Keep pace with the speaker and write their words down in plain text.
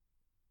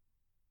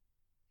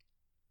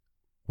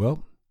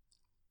Well,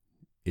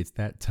 it's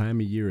that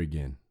time of year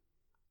again.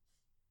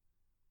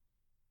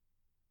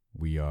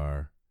 We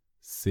are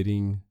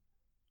sitting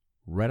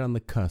right on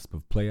the cusp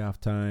of playoff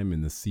time,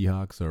 and the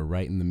Seahawks are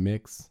right in the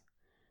mix,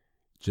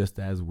 just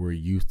as we're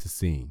used to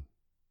seeing.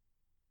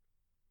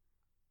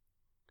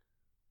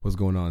 What's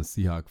going on,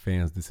 Seahawk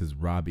fans? This is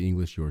Rob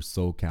English, your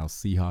SoCal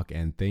Seahawk,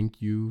 and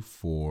thank you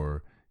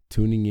for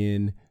tuning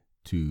in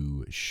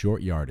to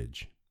Short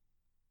Yardage.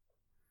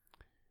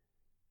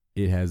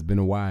 It has been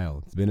a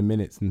while. It's been a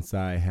minute since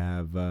I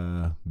have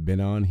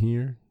been on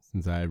here,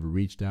 since I've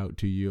reached out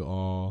to you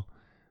all,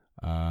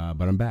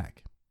 but I'm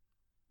back.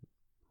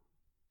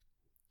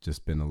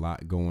 Just been a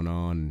lot going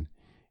on.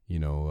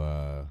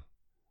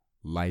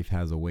 Life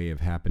has a way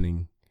of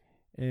happening,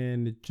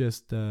 and it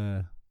just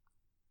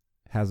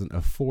hasn't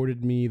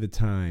afforded me the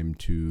time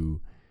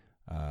to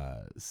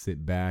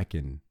sit back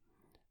and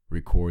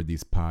record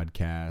these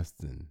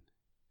podcasts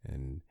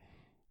and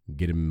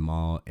get them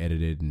all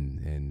edited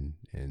and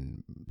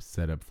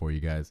set up for you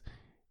guys.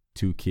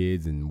 2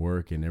 kids and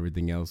work and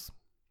everything else.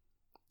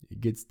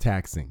 It gets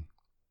taxing.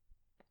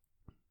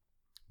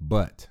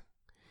 But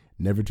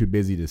never too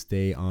busy to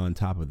stay on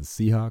top of the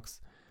Seahawks,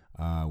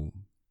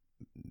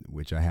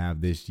 which I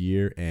have this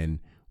year. And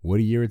what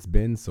a year it's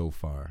been so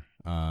far.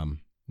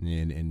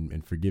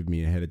 And forgive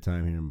me ahead of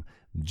time here. I'm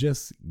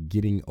just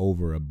getting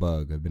over a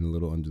bug. I've been a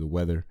little under the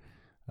weather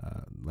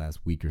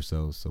last week or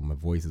so my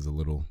voice is a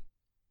little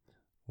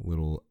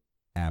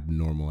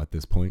abnormal at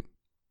this point.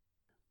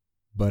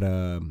 But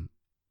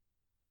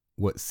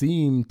what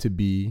seemed to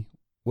be,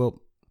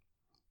 well,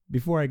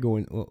 before I go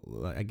in,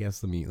 well, I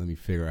guess let me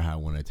figure out how I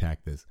want to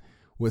attack this.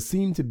 What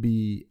seemed to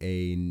be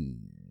a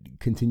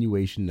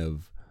continuation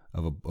of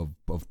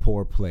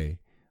poor play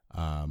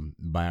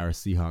by our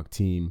Seahawk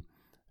team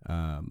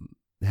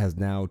has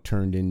now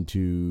turned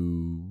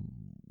into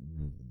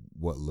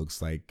what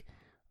looks like,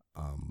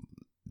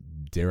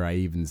 dare I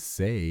even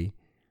say,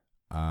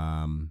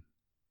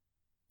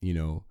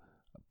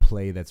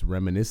 play that's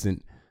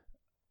reminiscent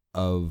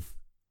of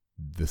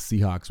the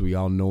Seahawks we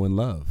all know and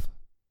love,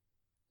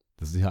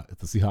 the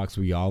Seahawks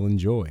we all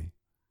enjoy.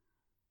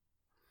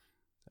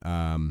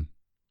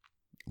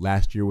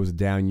 Last year was a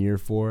down year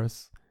for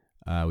us.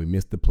 We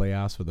missed the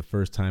playoffs for the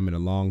first time in a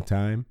long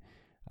time.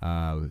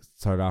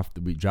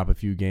 We drop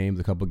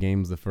a couple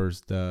games the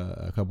first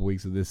a couple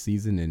weeks of this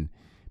season, and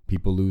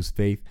people lose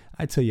faith.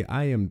 I tell you,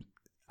 I've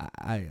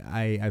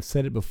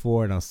said it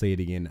before and I'll say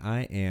it again.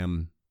 I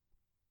am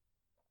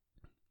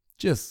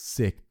just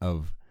sick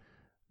of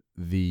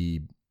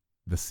the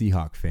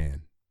Seahawk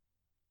fan.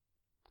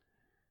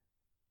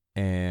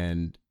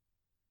 And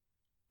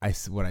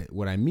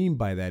what I mean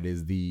by that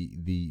is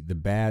the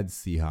bad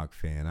Seahawk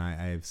fan.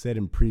 I've said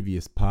in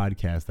previous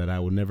podcasts that I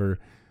will never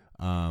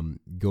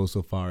go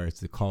so far as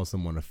to call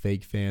someone a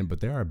fake fan, but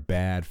there are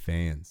bad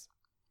fans.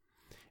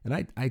 And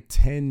I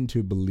tend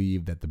to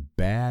believe that the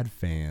bad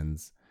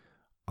fans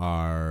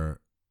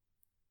are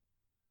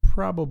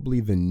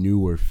probably the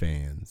newer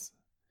fans.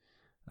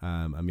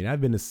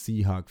 I've been a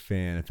Seahawk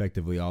fan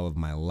effectively all of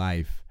my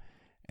life,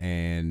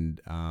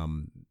 and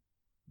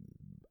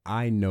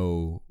I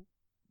know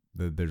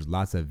that there's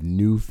lots of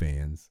new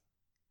fans.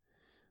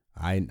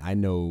 I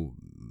know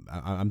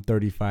I'm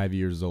 35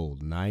 years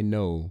old, and I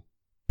know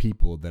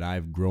people that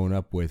I've grown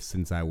up with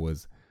since I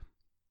was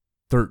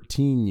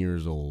 13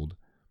 years old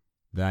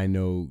that I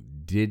know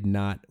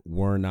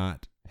were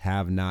not,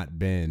 have not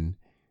been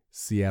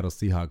Seattle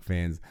Seahawk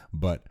fans,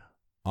 but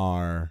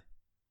are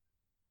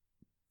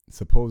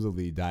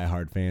supposedly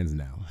diehard fans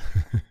now.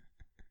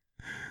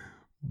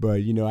 But,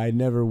 I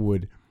never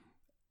would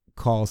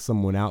call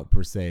someone out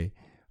per se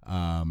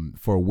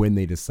for when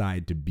they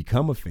decide to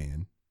become a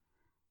fan,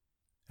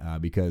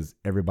 because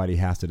everybody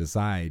has to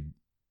decide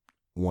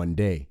one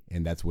day,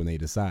 and that's when they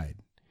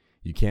decide.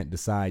 You can't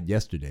decide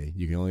yesterday.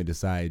 You can only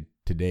decide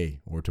today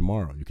or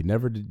tomorrow. You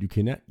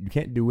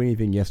can't do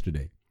anything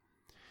yesterday.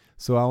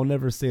 So I'll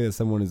never say that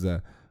someone is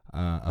a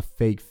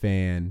fake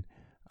fan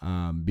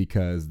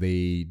because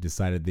they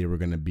decided they were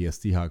going to be a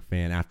Seahawk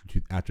fan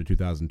after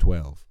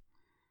 2012,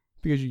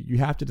 because you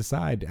have to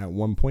decide at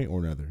one point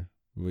or another.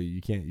 Well,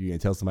 you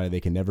can't tell somebody they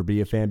can never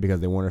be a fan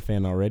because they weren't a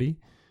fan already.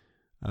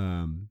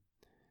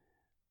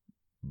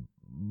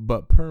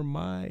 But per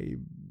my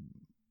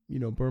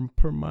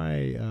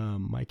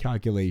my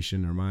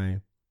calculation, or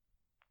my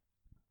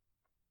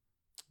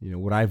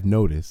what I've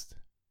noticed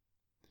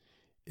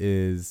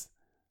is,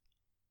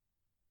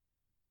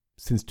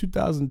 since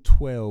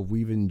 2012,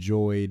 we've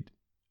enjoyed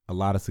a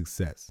lot of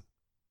success,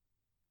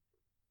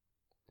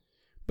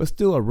 but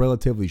still a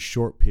relatively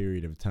short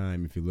period of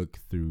time. If you look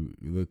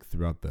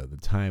throughout the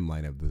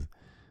timeline of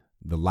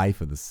the life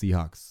of the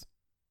Seattle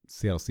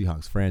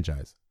Seahawks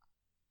franchise,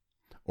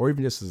 or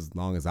even just as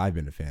long as I've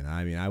been a fan.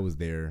 I was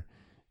there,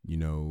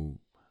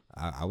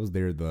 I was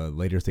there the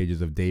later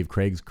stages of Dave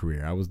Craig's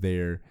career. I was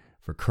there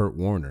for Kurt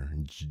Warner,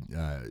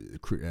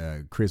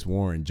 Chris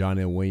Warren, John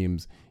L.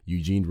 Williams,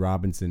 Eugene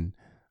Robinson,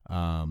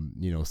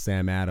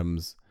 Sam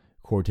Adams,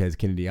 Cortez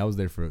Kennedy. I was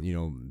there for,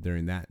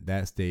 during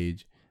that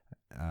stage.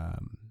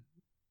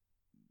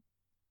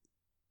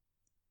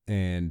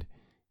 And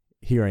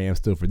here I am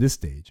still for this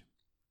stage.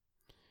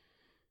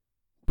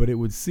 But it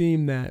would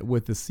seem that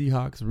with the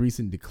Seahawks'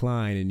 recent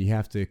decline, and you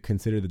have to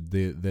consider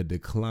the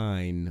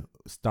decline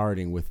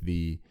starting with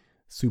the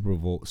Super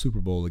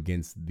Bowl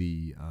against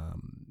the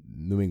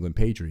New England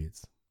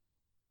Patriots,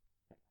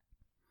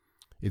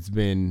 it's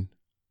been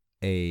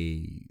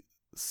a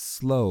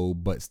slow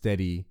but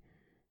steady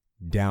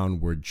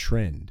downward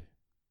trend.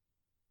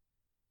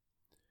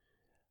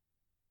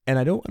 And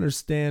I don't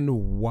understand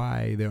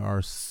why there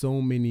are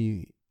so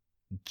many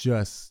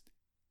just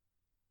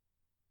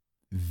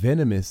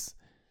venomous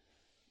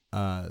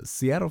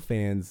Seattle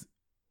fans,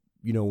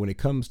 when it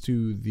comes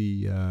to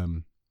the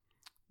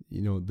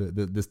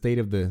state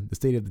of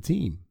the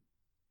team.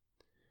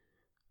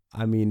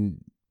 I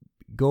mean,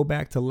 go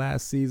back to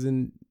last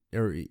season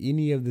or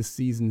any of the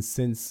seasons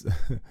since,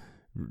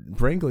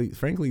 frankly,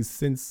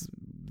 since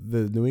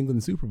the New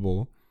England Super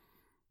Bowl.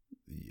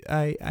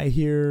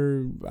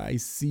 I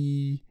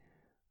see,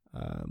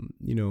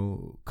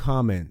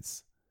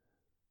 comments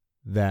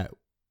that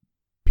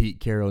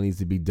Pete Carroll needs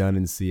to be done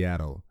in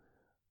Seattle.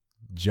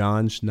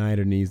 John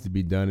Schneider needs to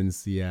be done in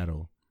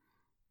Seattle.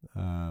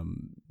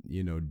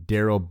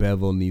 Darrell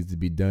Bevell needs to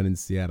be done in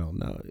Seattle.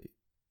 No,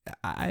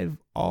 I've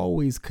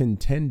always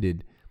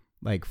contended,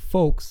 like,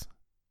 folks,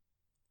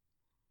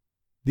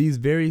 these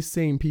very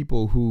same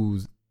people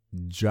whose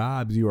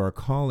jobs you are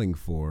calling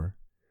for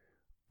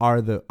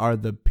are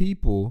the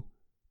people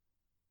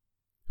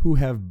who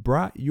have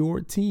brought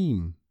your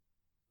team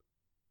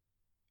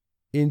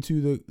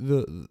into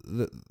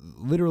the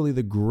literally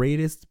the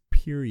greatest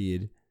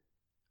period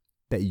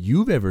that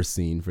you've ever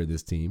seen for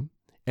this team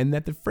and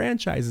that the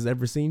franchise has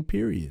ever seen,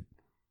 period.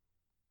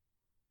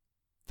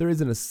 There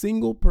isn't a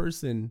single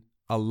person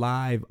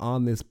alive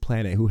on this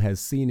planet who has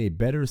seen a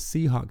better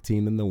Seahawk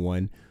team than the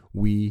one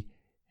we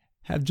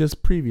have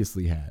just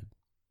previously had.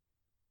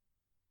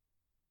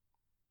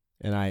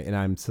 And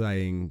I'm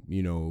saying,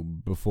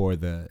 before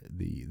the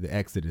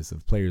exodus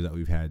of players that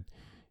we've had,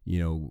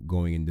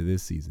 going into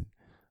this season.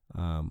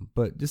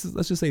 But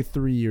let's just say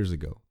 3 years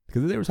ago,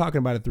 because they were talking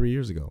about it 3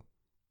 years ago.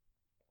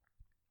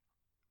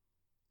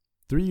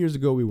 3 years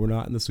ago, we were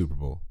not in the Super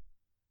Bowl.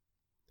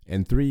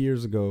 And 3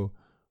 years ago,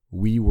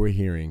 we were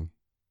hearing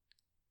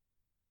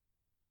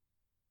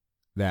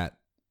that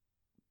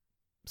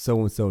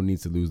so-and-so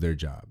needs to lose their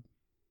job.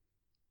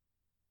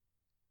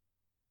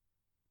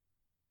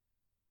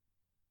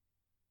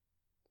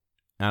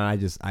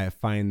 And I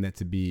find that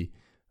to be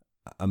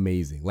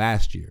amazing.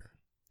 Last year,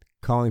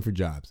 calling for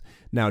jobs.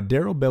 Now,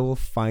 Darrell Bevell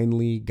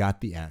finally got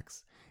the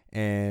axe.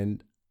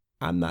 And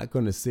I'm not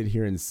going to sit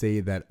here and say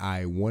that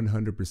I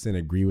 100%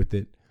 agree with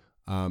it,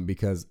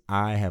 because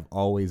I have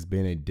always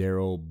been a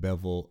Darrell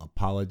Bevell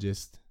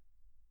apologist.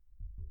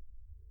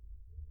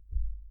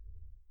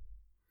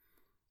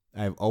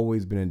 I've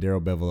always been a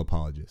Darrell Bevell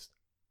apologist.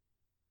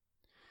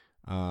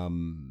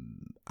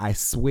 I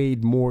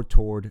swayed more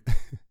toward...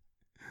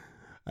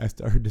 I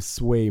started to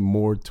sway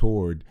more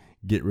toward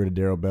get rid of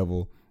Darrell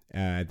Bevell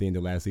at the end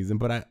of last season,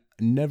 but I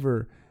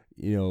never,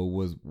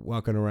 was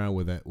walking around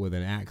with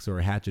an axe or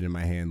a hatchet in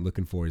my hand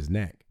looking for his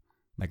neck,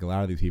 like a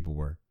lot of these people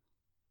were.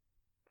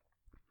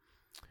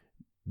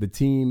 The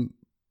team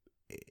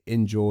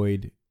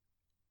enjoyed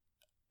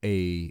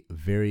a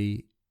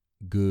very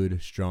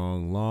good,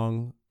 strong,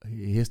 long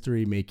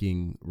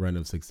history-making run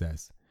of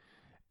success,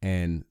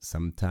 and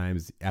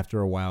sometimes,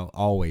 after a while,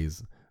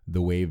 always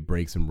the wave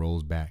breaks and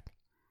rolls back.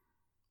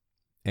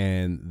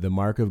 And the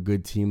mark of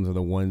good teams are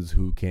the ones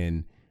who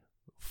can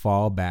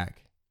fall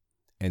back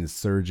and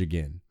surge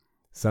again.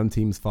 Some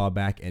teams fall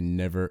back and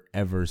never,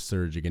 ever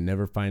surge again,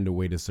 never find a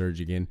way to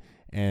surge again.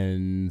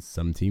 And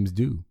some teams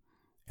do.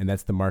 And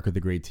that's the mark of the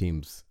great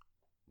teams.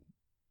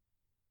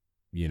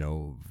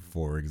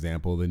 For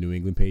example, the New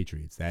England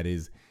Patriots.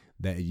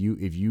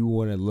 If you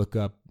want to look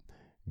up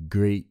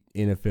great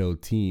NFL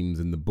teams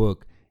in the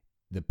book,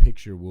 the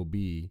picture will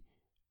be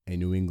a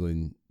New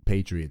England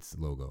Patriots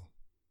logo.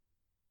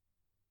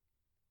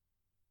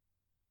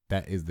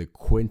 That is the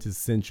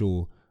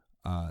quintessential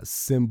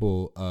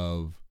symbol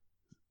of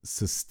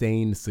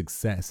sustained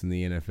success in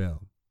the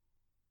NFL.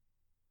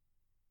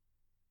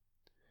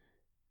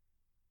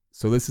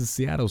 So this is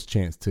Seattle's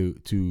chance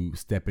to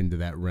step into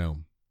that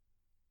realm.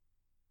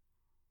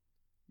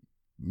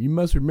 You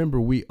must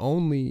remember, we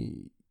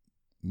only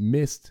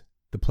missed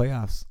the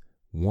playoffs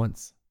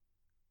once.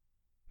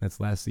 That's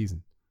last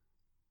season.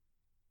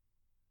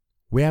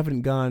 We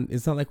haven't gone,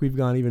 it's not like we've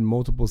gone even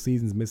multiple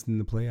seasons missing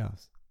the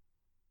playoffs.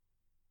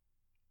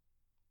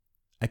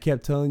 I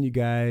kept telling you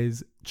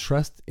guys,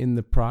 trust in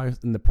the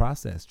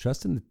process,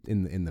 trust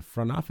in the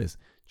front office,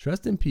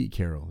 trust in Pete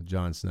Carroll,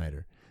 John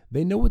Schneider.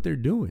 They know what they're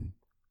doing.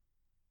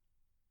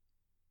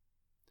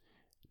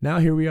 Now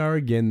here we are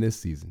again this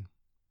season.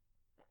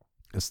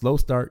 A slow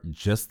start,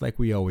 just like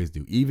we always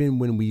do. Even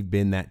when we've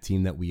been that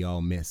team that we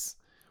all miss,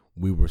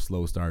 we were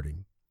slow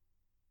starting.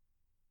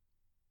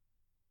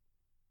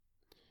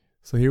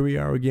 So here we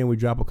are again. We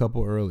drop a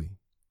couple early.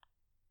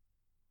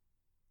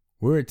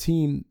 We're a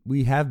team.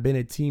 We have been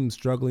a team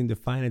struggling to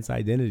find its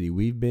identity.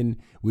 We've been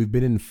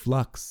in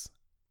flux.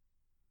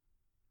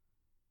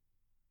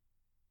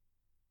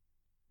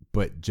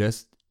 But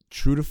just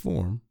true to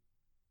form,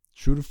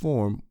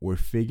 we're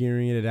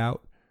figuring it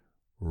out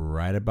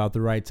right about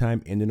the right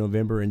time, into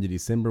November, into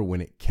December,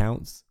 when it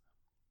counts.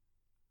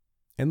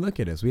 And look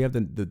at us. We have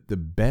the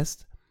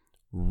best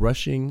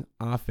rushing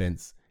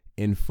offense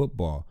in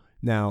football.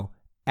 Now,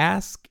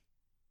 ask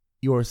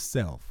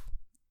yourself,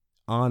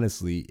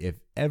 honestly, if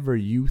ever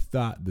you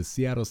thought the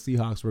Seattle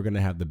Seahawks were going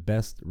to have the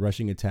best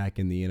rushing attack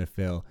in the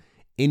NFL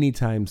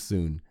anytime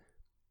soon,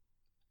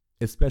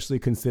 especially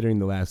considering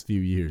the last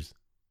few years.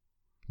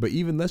 But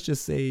even, let's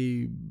just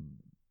say,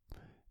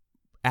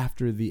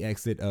 after the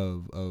exit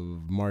of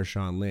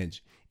Marshawn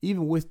Lynch,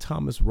 even with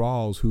Thomas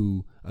Rawls,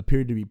 who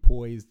appeared to be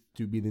poised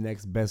to be the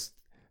next best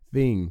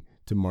thing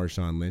to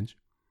Marshawn Lynch,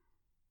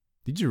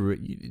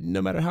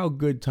 no matter how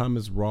good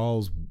Thomas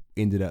Rawls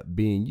ended up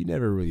being, you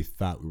never really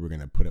thought we were going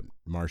to put up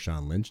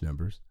Marshawn Lynch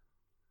numbers.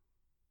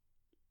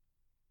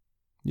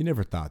 You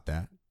never thought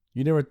that.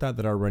 You never thought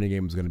that our running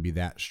game was going to be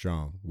that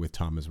strong with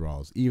Thomas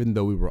Rawls, even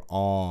though we were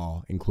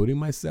all, including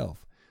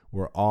myself,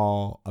 were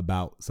all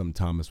about some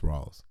Thomas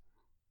Rawls.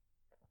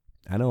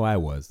 I know I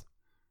was.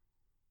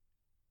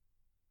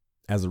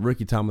 As a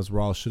rookie, Thomas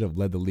Rawls should have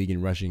led the league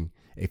in rushing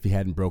if he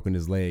hadn't broken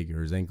his leg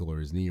or his ankle or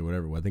his knee or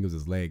whatever. Well, I think it was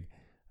his leg,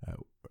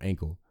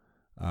 ankle,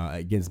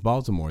 against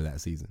Baltimore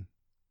that season.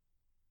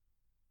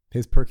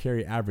 His per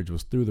carry average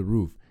was through the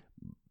roof.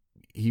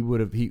 He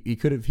could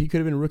have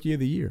been rookie of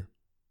the year,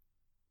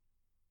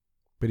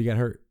 but he got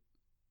hurt.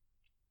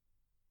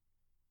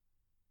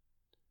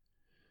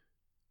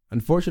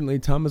 Unfortunately,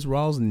 Thomas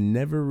Rawls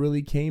never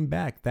really came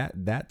back.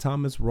 That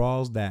Thomas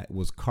Rawls that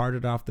was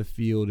carted off the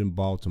field in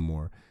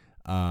Baltimore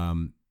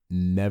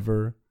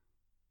never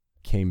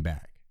came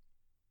back.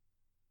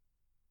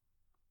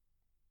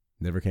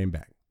 Never came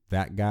back.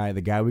 That guy,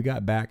 the guy we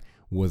got back,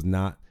 was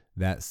not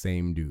that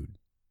same dude,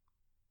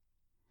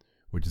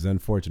 which is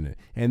unfortunate.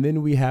 And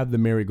then we have the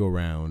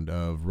merry-go-round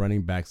of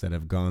running backs that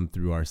have gone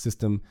through our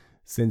system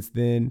since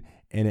then,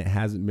 and it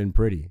hasn't been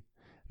pretty.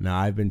 Now,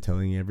 I've been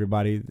telling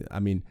everybody,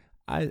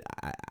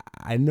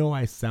 I know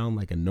I sound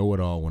like a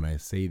know-it-all when I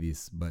say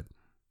this, but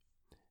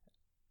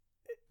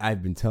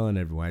I've been telling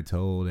everyone, I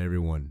told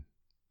everyone,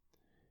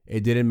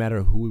 it didn't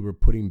matter who we were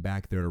putting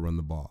back there to run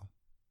the ball.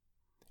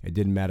 It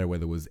didn't matter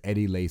whether it was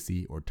Eddie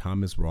Lacy or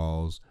Thomas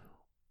Rawls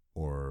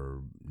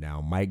or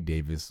now Mike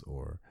Davis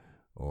or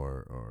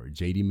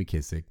J.D.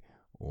 McKissick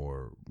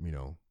or,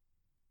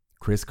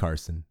 Chris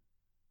Carson.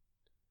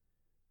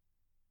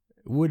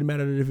 It wouldn't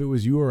matter if it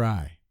was you or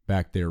I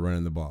back there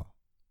running the ball.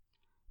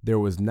 There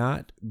was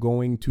not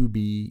going to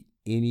be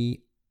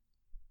any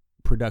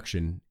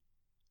production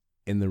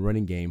in the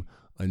running game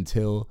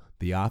until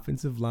the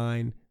offensive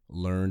line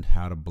learned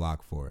how to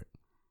block for it.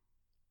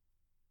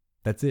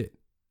 That's it.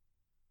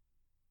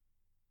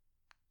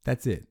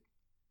 That's it.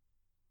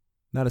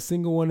 Not a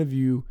single one of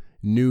you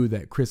knew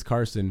that Chris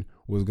Carson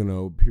was going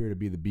to appear to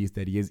be the beast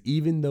that he is,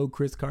 even though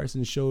Chris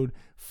Carson showed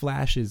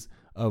flashes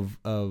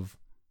of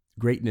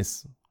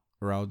greatness,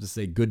 or I'll just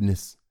say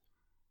goodness.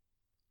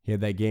 He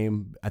had that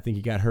game. I think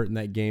he got hurt in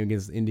that game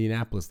against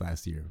Indianapolis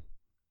last year.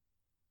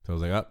 So I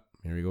was like,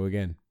 here we go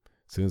again.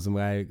 As soon as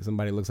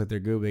somebody looks like they're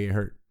good, they get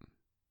hurt.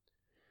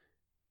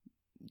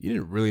 You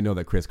didn't really know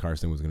that Chris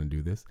Carson was going to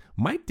do this.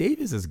 Mike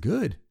Davis is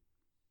good.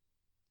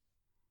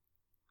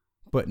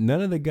 But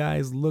none of the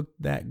guys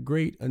looked that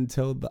great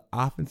until the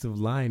offensive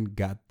line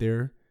got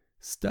their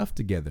stuff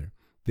together.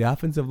 The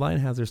offensive line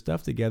has their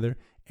stuff together,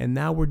 and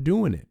now we're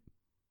doing it.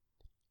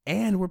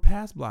 And we're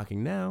pass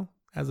blocking now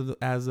as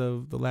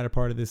of the latter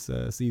part of this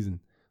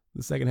season,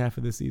 the second half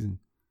of this season.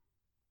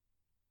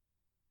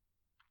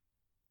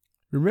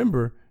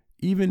 Remember,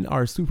 even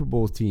our Super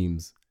Bowl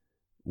teams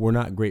were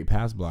not great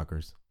pass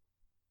blockers,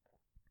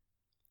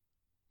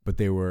 but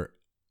they were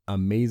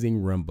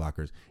amazing run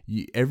blockers.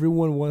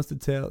 Everyone wants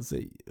to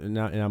say, and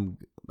I don't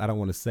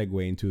want to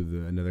segue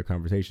into another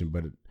conversation,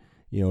 but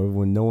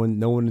everyone,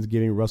 no one is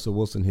giving Russell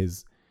Wilson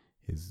his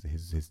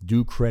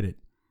due credit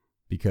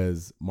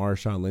because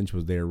Marshawn Lynch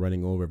was there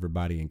running over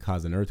everybody and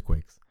causing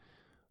earthquakes.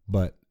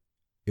 But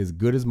as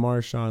good as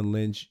Marshawn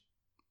Lynch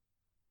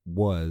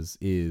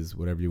is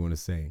whatever you want to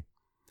say,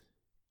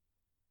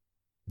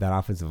 that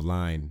offensive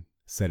line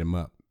set him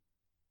up.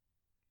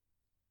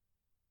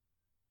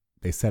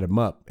 They set him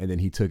up, and then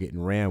he took it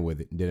and ran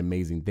with it and did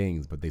amazing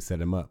things, but they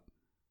set him up.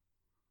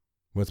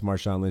 What's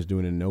Marshawn Lynch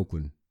doing in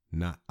Oakland?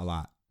 Not a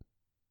lot.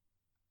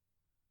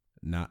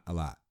 Not a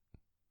lot.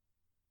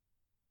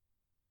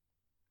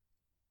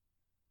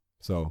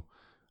 So,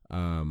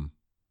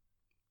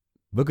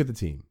 look at the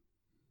team.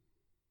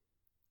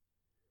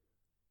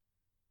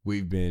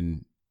 We've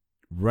been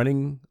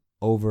running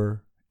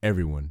over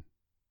everyone.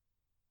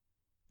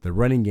 The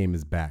running game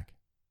is back.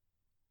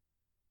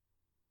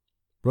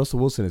 Russell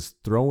Wilson is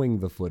throwing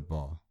the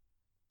football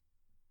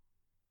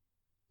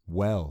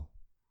well.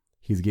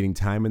 He's getting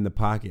time in the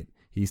pocket.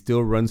 He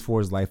still runs for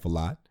his life a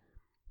lot,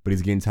 but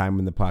he's getting time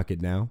in the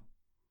pocket now.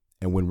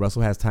 And when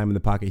Russell has time in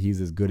the pocket,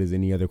 he's as good as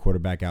any other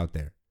quarterback out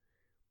there.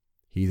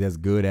 He's as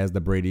good as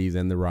the Bradys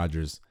and the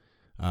Rodgers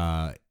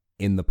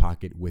in the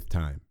pocket with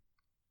time.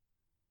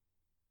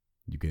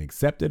 You can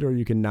accept it or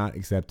you cannot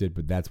accept it,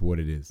 but that's what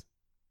it is.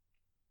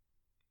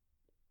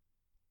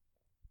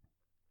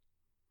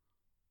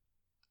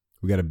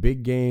 We got a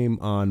big game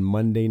on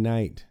Monday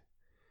night.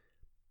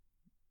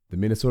 The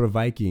Minnesota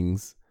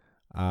Vikings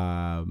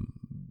coming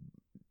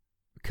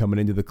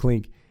into the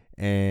clink,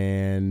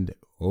 and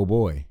oh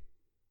boy,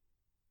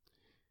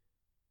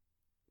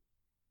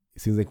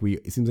 it seems like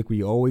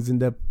we always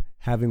end up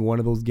having one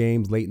of those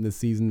games late in the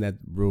season that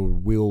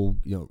will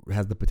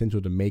has the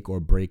potential to make or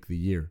break the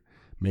year,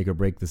 make or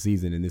break the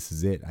season, and this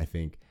is it. I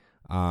think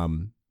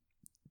to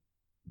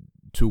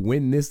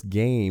win this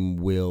game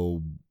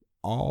will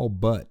all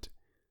but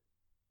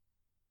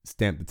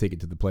stamp the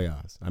ticket to the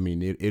playoffs. I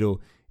mean,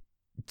 it'll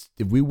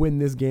if we win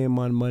this game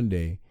on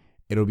Monday,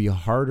 it'll be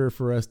harder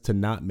for us to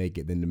not make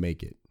it than to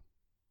make it,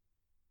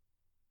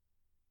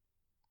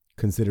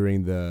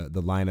 considering the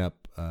lineup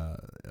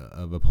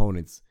of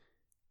opponents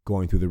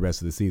going through the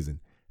rest of the season.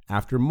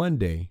 After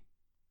Monday,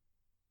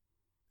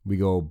 we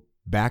go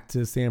back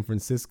to San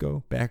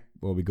Francisco.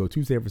 We go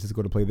to San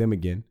Francisco to play them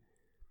again.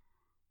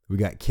 We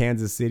got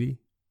Kansas City.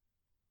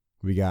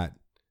 We got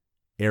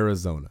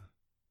Arizona.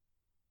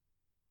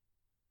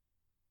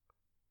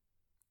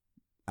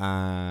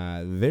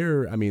 And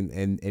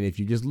if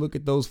you just look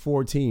at those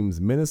four teams,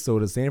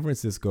 Minnesota, San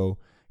Francisco,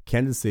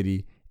 Kansas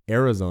City,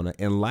 Arizona,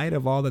 in light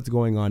of all that's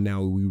going on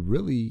now, we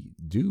really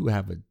do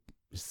have a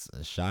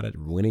shot at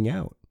winning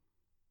out.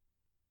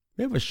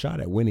 We have a shot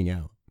at winning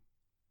out.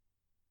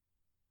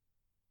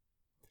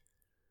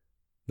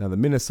 Now, the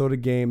Minnesota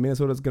game,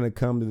 Minnesota's going to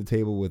come to the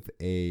table with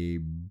a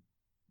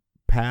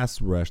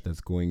pass rush that's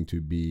going to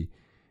be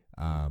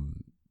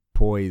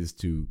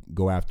poised to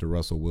go after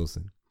Russell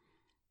Wilson.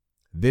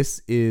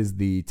 This is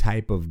the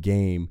type of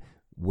game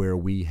where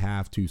we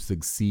have to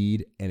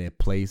succeed in a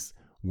place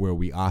where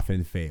we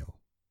often fail.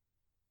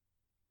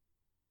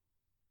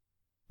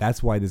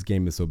 That's why this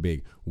game is so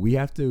big. We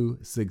have to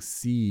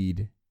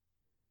succeed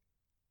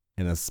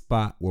in a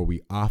spot where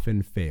we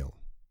often fail.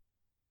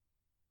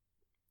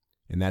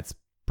 And that's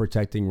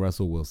protecting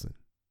Russell Wilson.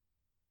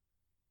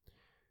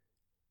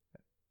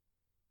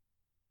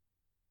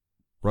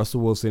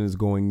 Russell Wilson is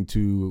going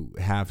to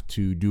have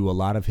to do a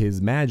lot of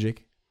his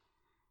magic.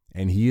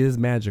 And he is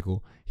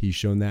magical. He's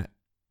shown that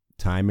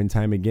time and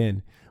time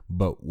again.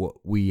 But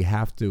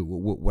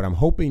what I'm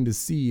hoping to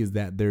see is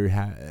that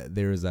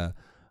there's a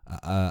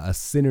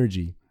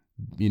synergy,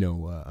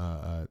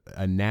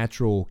 a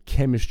natural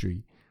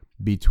chemistry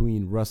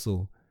between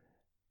Russell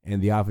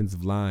and the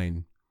offensive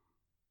line,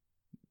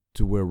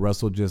 to where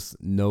Russell just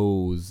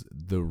knows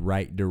the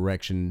right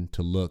direction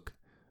to look,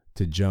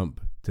 to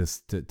jump, to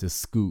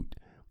scoot,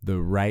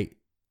 the right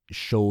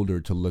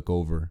shoulder to look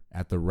over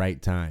at the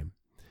right time.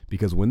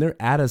 Because when they're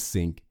out of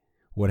sync,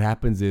 what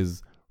happens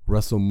is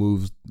Russell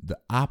moves the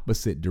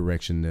opposite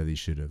direction that he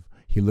should have.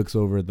 He looks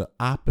over the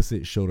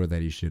opposite shoulder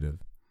that he should have.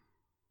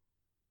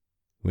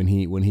 When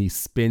he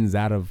spins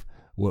out of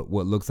what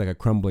looks like a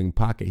crumbling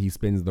pocket, he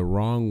spins the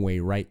wrong way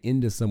right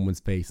into someone's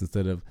face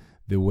instead of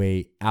the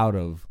way out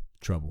of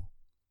trouble.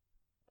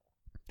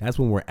 That's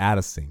when we're out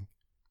of sync.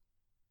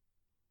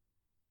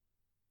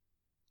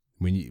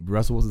 When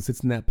Russell Wilson sits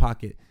in that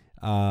pocket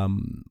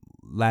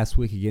last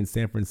week against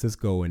San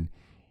Francisco, and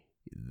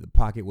the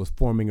pocket was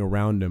forming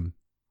around him,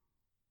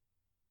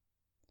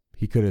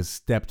 he could have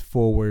stepped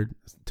forward,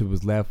 to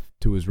his left,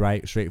 to his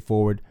right, straight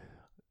forward,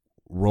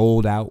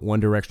 rolled out one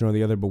direction or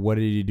the other. But what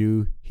did he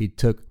do? He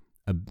took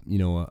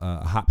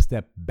a hop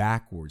step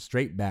backwards,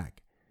 straight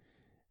back.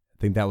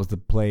 I think that was the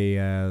play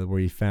where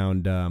he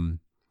found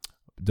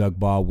Doug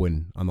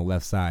Baldwin on the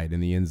left side in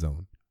the end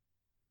zone.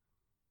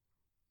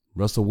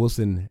 Russell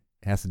Wilson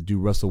has to do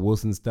Russell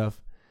Wilson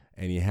stuff,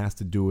 and he has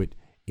to do it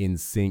in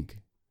sync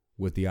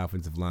with the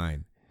offensive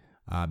line,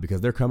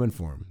 because they're coming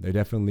for him. They're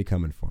definitely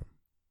coming for him.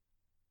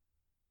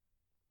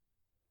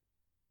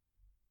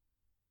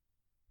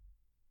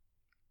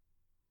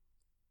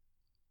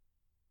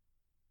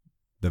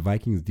 The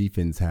Vikings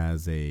defense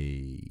has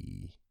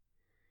a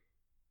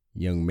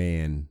young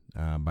man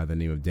by the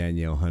name of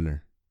Danielle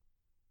Hunter.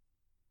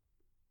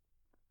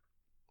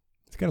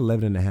 He's got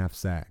 11.5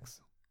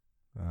 sacks.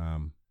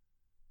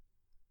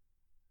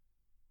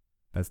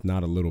 That's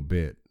not a little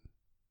bit.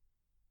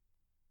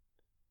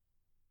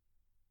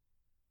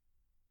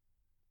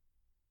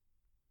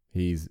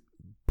 He's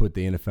put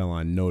the NFL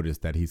on notice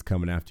that he's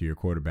coming after your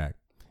quarterback.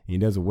 And he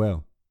does it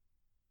well.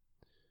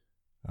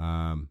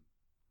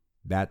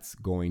 That's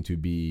going to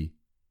be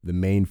the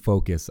main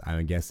focus,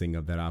 I'm guessing,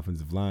 of that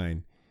offensive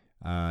line,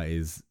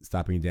 is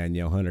stopping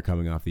Danielle Hunter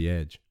coming off the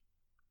edge.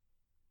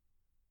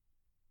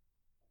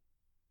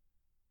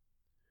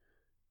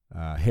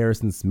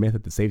 Harrison Smith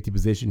at the safety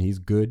position, he's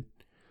good.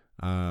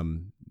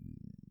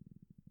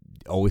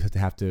 Always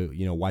have to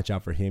watch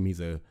out for him.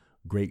 He's a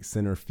great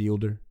center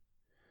fielder.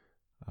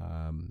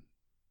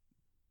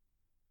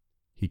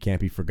 He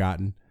can't be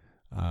forgotten.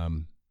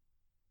 The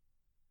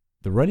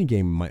running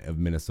game of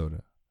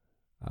Minnesota,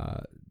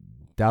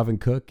 Dalvin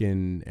Cook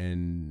and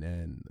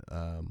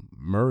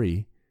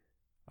Murray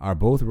are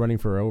both running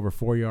for over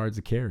 4 yards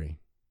a carry.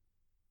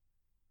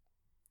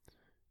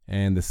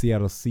 And the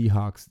Seattle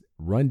Seahawks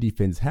run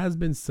defense has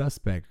been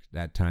suspect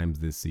at times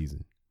this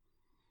season.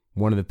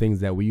 One of the things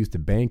that we used to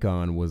bank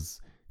on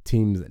was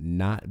teams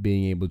not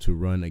being able to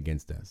run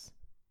against us.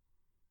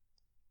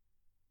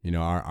 You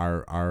know,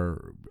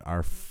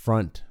 our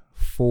front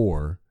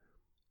four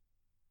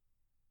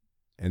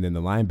and then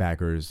the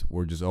linebackers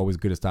were just always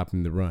good at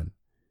stopping the run.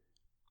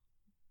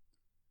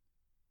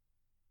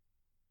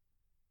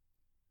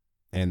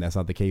 And that's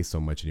not the case so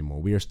much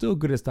anymore. We are still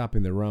good at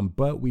stopping the run,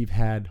 but we've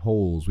had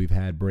holes, we've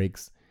had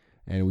breaks,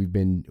 and we've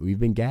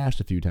been gashed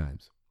a few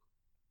times.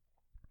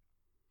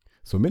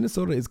 So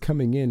Minnesota is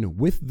coming in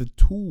with the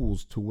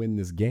tools to win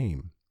this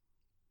game.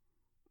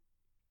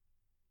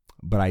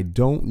 But I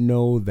don't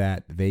know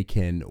that they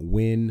can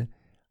win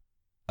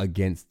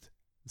against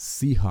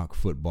Seahawk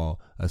football,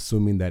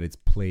 assuming that it's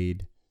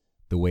played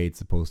the way it's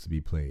supposed to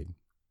be played.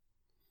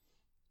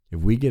 If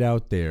we get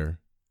out there,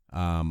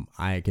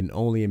 I can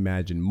only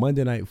imagine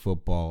Monday Night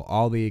Football,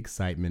 all the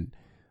excitement.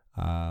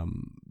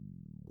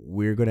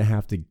 We're going to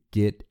have to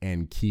get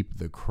and keep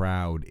the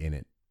crowd in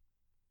it.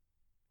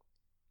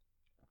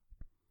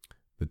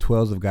 The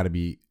 12s have got to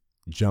be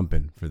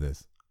jumping for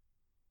this.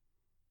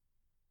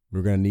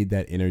 We're going to need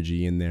that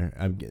energy in there.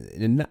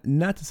 And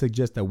not to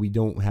suggest that we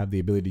don't have the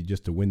ability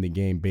just to win the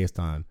game based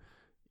on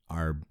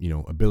our,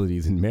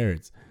 abilities and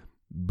merits,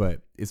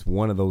 but it's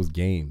one of those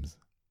games.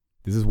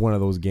 This is one of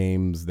those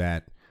games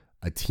that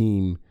a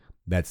team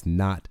that's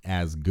not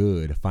as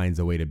good finds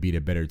a way to beat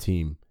a better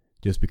team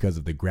just because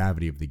of the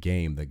gravity of the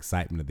game, the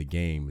excitement of the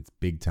game. It's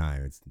big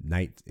time. It's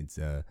night. It's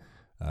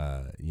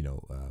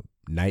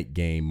night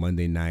game,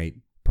 Monday night,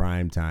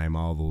 prime time,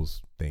 all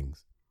those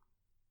things.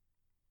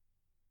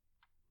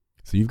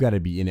 So you've got to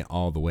be in it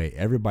all the way.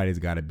 Everybody's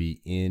got to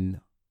be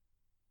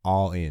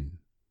all in,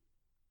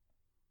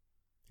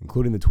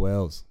 including the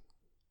 12s.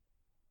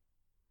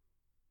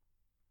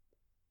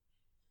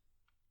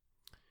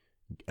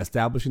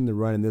 Establishing the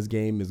run in this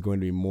game is going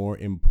to be more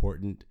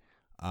important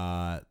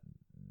than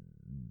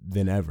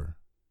ever.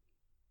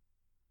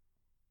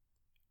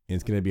 And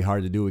it's going to be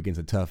hard to do against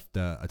a tough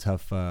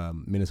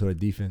Minnesota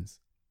defense.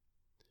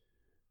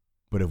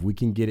 But if we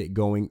can get it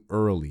going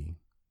early,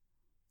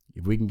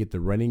 if we can get the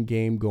running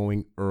game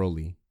going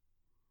early,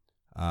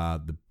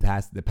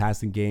 the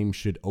passing game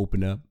should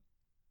open up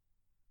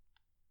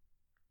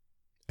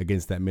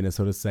against that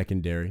Minnesota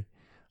secondary.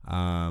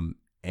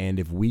 And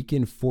if we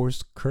can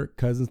force Kirk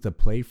Cousins to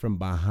play from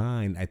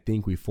behind, I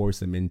think we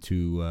force him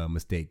into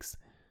mistakes.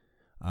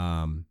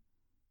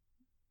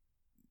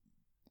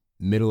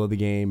 Middle of the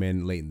game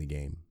and late in the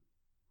game.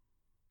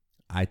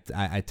 I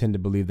tend to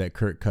believe that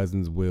Kirk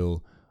Cousins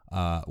will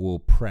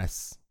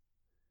press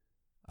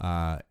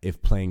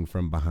if playing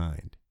from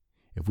behind.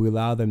 If we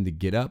allow them to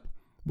get up,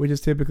 which is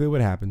typically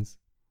what happens,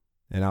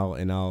 and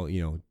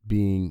I'll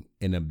being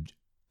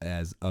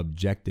as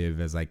objective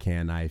as I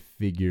can, I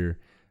figure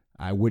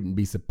I wouldn't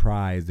be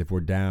surprised if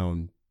we're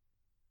down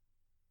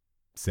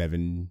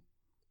 7,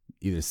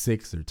 either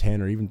 6 or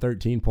 10 or even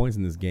 13 points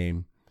in this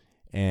game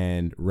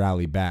and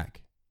rally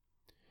back,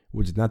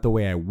 which is not the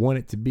way I want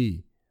it to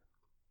be.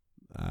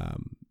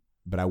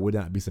 But I would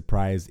not be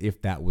surprised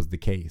if that was the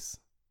case,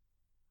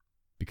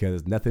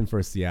 because nothing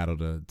for Seattle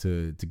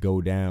to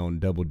go down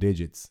double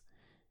digits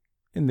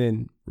and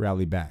then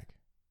rally back.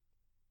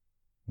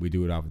 We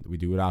do it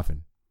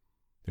often.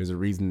 There's a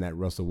reason that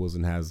Russell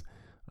Wilson has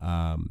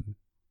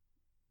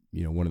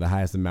one of the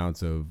highest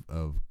amounts of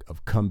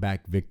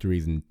comeback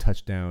victories and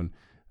touchdown,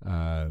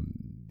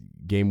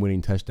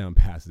 game-winning touchdown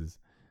passes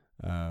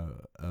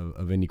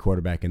of any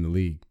quarterback in the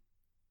league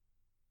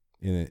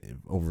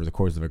over the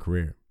course of a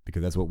career,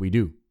 because that's what we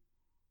do.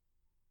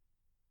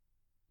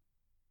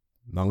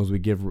 As long as we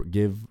give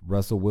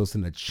Russell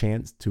Wilson a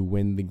chance to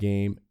win the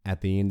game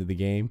at the end of the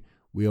game,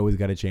 we always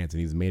got a chance,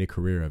 and he's made a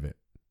career of it.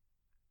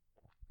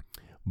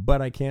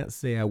 But I can't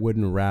say I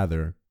wouldn't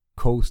rather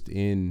coast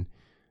into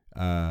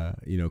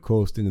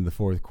the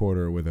fourth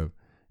quarter with a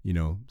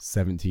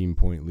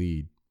 17-point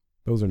lead.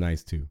 Those are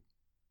nice too.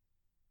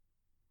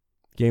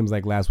 Games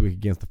like last week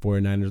against the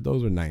 49ers,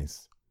 those are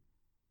nice.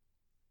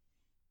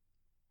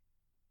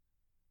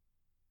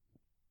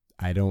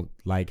 I don't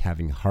like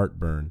having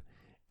heartburn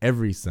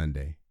every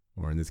Sunday,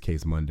 or in this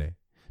case Monday,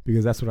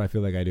 because that's what I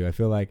feel like I do. I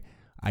feel like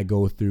I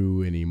go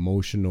through an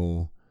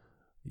emotional,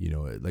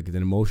 like an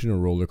emotional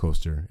roller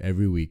coaster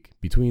every week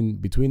between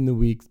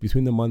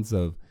the months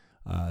of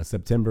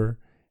September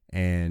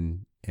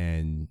and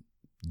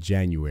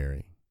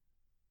January,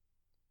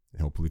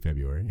 and hopefully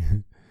February.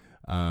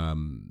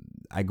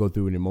 I go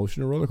through an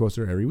emotional roller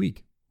coaster every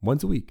week,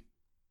 once a week,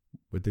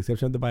 with the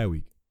exception of the bye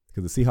week,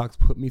 because the Seahawks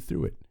put me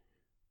through it.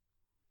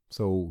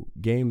 So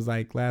games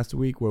like last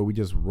week where we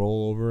just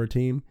roll over a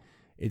team,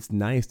 it's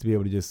nice to be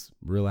able to just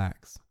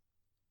relax.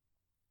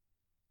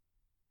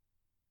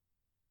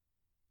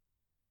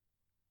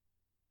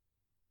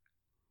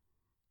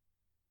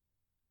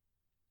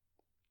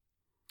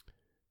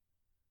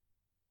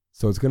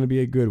 So it's going to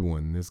be a good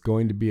one. It's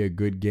going to be a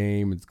good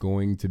game. It's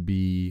going to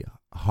be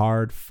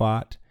hard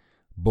fought.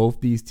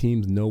 Both these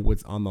teams know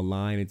what's on the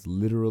line. It's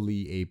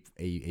literally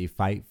a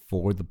fight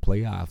for the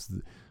playoffs.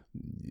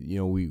 You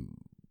know,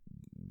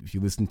 if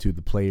you listen to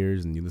the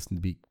players and you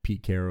listen to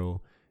Pete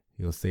Carroll,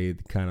 he'll say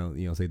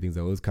say things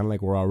like, it's kind of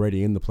like we're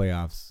already in the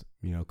playoffs,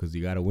 because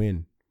you got to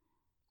win.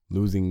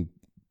 Losing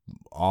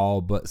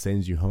all but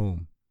sends you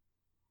home.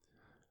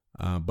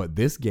 But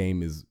this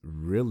game is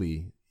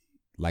really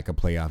like a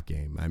playoff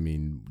game. I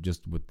mean,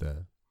 just with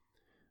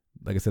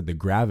like I said, the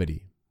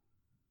gravity.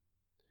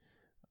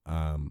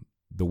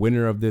 The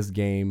winner of this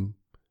game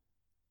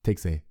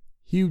takes a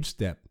huge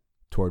step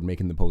toward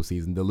making the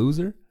postseason. The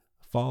loser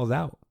falls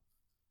out.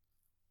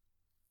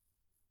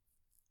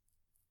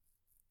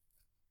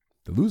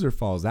 The loser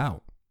falls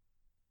out.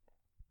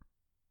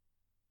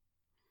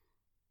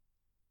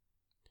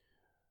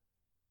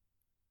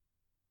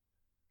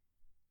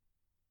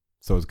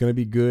 So it's going to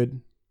be good.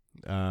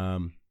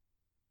 And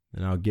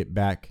I'll get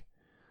back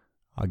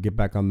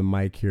on the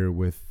mic here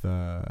with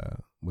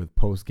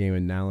post-game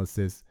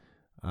analysis.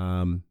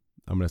 I'm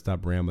going to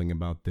stop rambling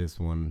about this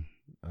one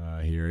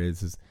here.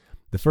 It's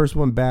the first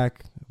one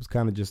back. I was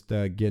kind of just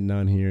getting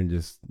on here and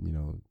just,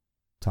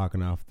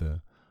 talking off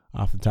the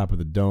top of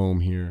the dome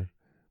here.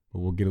 But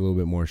we'll get a little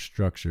bit more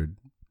structured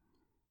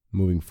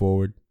moving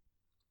forward.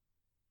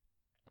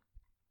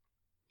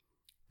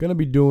 Going to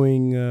be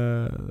doing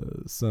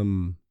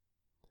some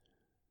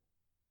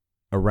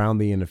around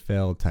the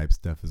NFL type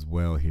stuff as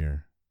well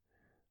here.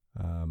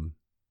 I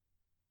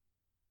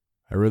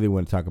really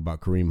want to talk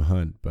about Kareem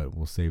Hunt, but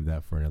we'll save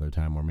that for another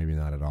time, or maybe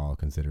not at all,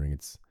 considering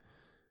it's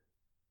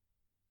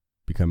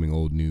becoming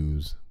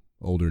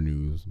older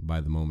news by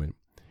the moment.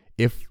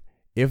 If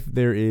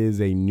there is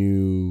a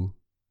new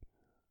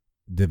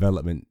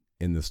development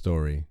in the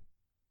story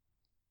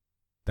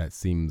that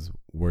seems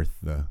worth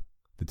the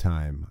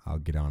time, I'll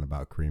get on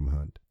about Kareem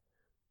Hunt.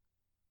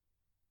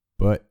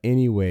 But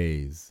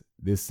anyways,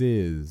 this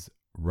is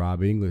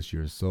Rob English,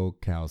 your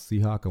SoCal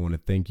Seahawk. I want to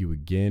thank you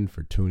again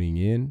for tuning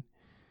in.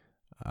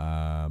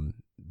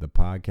 The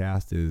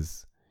podcast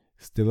is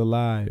still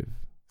alive.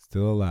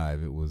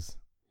 It was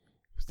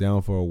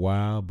down for a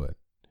while, but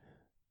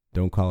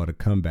don't call it a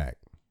comeback.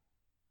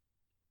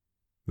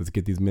 Let's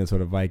get these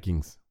Minnesota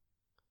Vikings.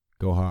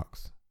 Go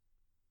Hawks.